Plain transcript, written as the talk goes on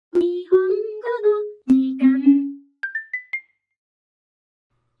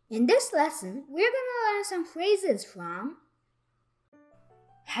In this lesson, we're gonna learn some phrases from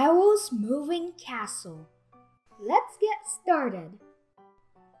Howl's Moving Castle. Let's get started.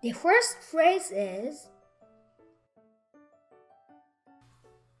 The first phrase is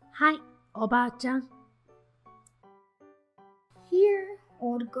はい、おばあちゃん。 Here,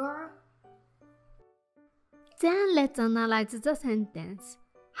 old girl. Then let's analyze the sentence.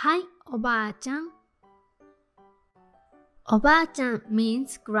 はい、おばあちゃん。おばあちゃん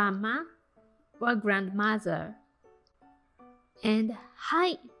means grandma or grandmother. And は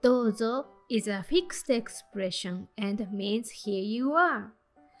い、どうぞ is a fixed expression and means here you are.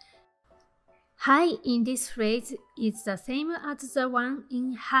 はい in this phrase is the same as the one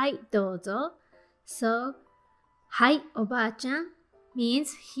in はいどうぞ. So はいおばあちゃん means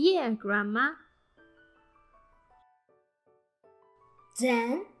here grandma.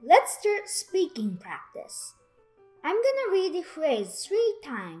 Then, let's start speaking practice. I'm gonna read the phrase 3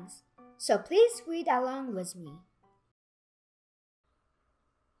 times, so please read along with me.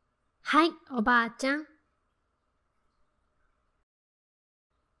 はい、おばあちゃん。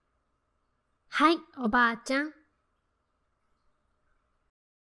はい、おばあちゃん。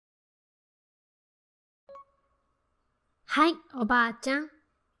はい、おばあちゃん。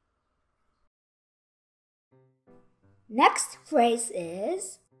Next phrase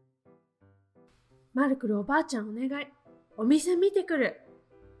is マルクルおばあちゃんお願い。お店見てくる。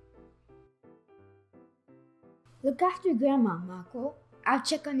Look after Grandma, Markl. I'll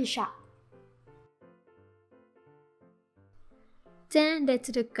check on the shop. Then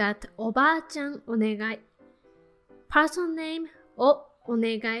let's look at おばあちゃんお願い。Person name お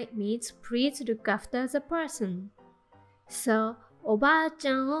願い means please look after the person. So おばあち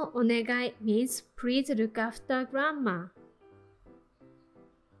ゃんをお願い means please look after grandma.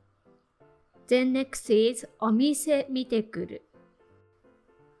 Then next is お店見てくる。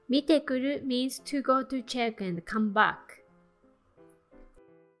見てくる means to go to check and come back.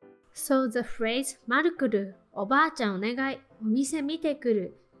 So the phrase マルクルおばあちゃんお願いお店見てく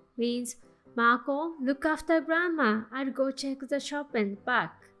る means Markl, look after grandma. I'll go check the shop and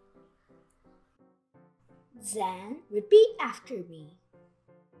back. Then, repeat after me.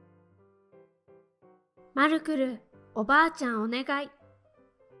 マルクルおばあちゃんお願い。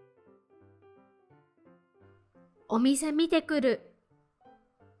お店見てくる。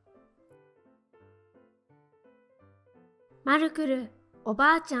マルクルお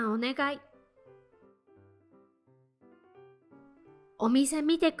ばあちゃんお願い。お店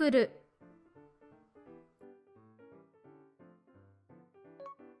見てくる。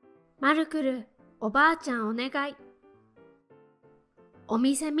マルクルおばあちゃんお願い。お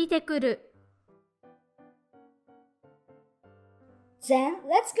店見てくる。Then,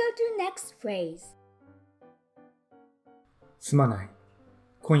 let's go to next phrase. すまない。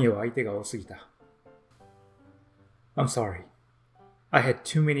今夜は相手が多すぎた。I'm sorry. I had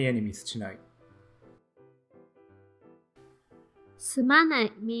too many enemies tonight. すまな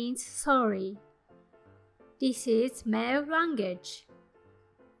い means sorry. This is male language.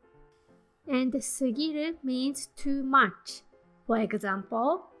 And すぎる means too much. For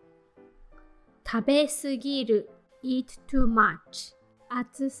example, 食べすぎる eat too much.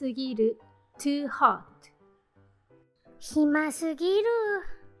 暑すぎる too hot. 暇すぎる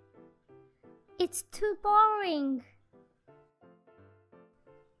It's too boring.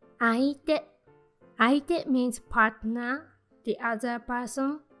 相手 means partner, the other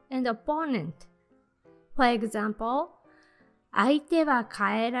person, and opponent. For example, 相手は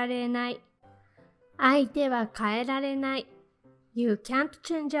変えられない。相手は変えられない。You can't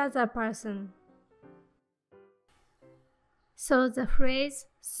change other person. So the phrase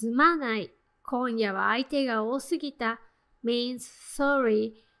すまない。今夜は相手が多すぎた means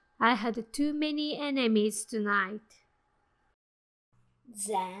sorry, I had too many enemies tonight.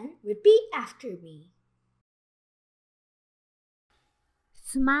 Then, repeat after me.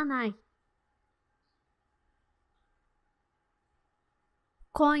 すまない。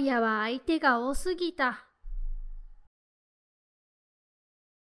今夜は相手が多すぎた。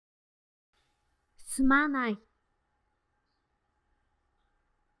すまない。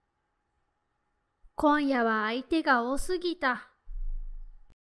今夜は相手が多すぎた。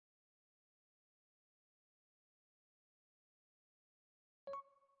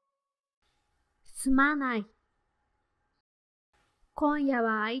すまない。今夜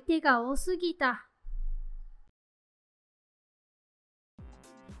は相手が多すぎた。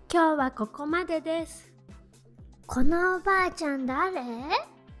今日はここまでです。このおばあちゃん誰？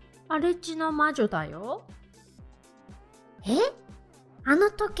荒地の魔女だよ。え？あの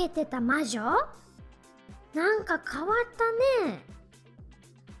溶けてた魔女？なんか変わったね。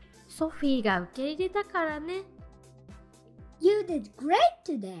ソフィーが受け入れたからね。You did great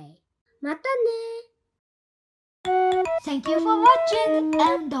today. またね。Thank you for watching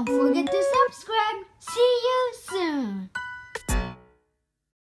and don't forget to subscribe. See you soon.